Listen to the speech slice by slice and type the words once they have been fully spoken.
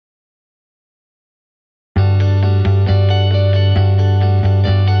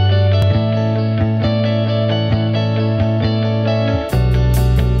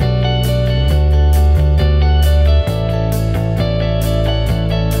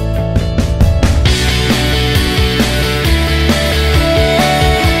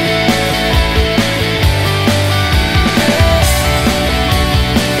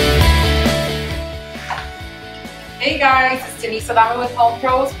Adame with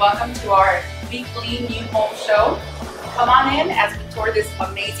HomePros. Welcome to our weekly new home show. Come on in as we tour this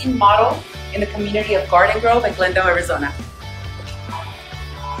amazing model in the community of Garden Grove in Glendale, Arizona.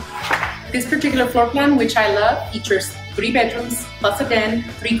 This particular floor plan, which I love, features 3 bedrooms plus a den,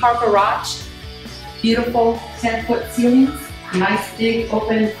 3-car garage, beautiful 10-foot ceilings, nice big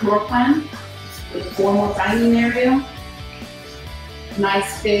open floor plan with a formal dining area,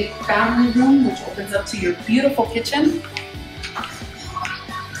 nice big family room which opens up to your beautiful kitchen.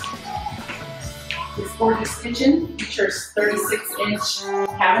 This gorgeous kitchen features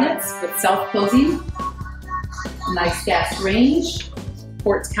 36-inch cabinets with self-closing, nice gas range,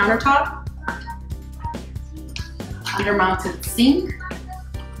 quartz countertop, under-mounted sink,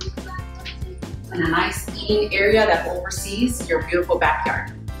 and a nice eating area that oversees your beautiful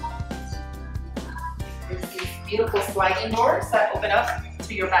backyard. There's these beautiful sliding doors that open up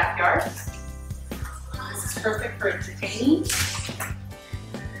to your backyard. This is perfect for entertaining.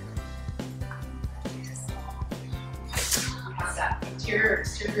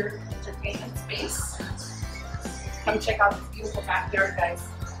 Exterior entertainment space. Come check out this beautiful backyard, guys.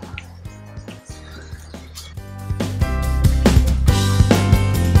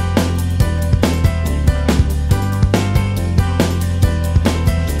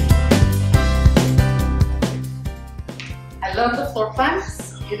 I love the floor plan.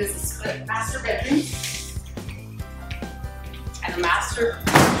 It is a split master bedroom, and the master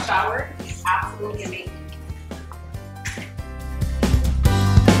shower is absolutely amazing.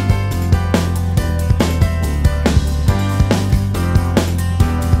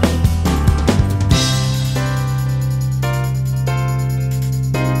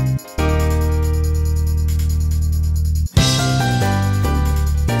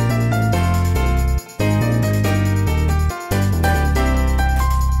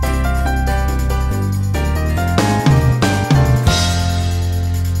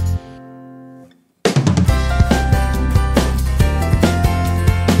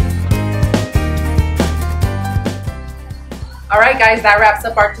 Alright guys, that wraps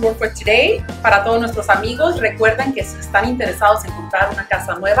up our tour for today. Para todos nuestros amigos, recuerden que si están interesados en comprar una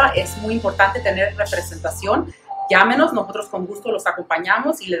casa nueva, es muy importante tener representación. Llámenos, nosotros con gusto los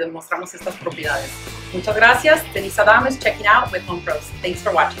acompañamos y les demostramos estas propiedades. Muchas gracias. Denise Adame is checking out with HomePros. Thanks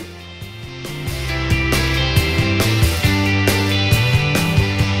for watching.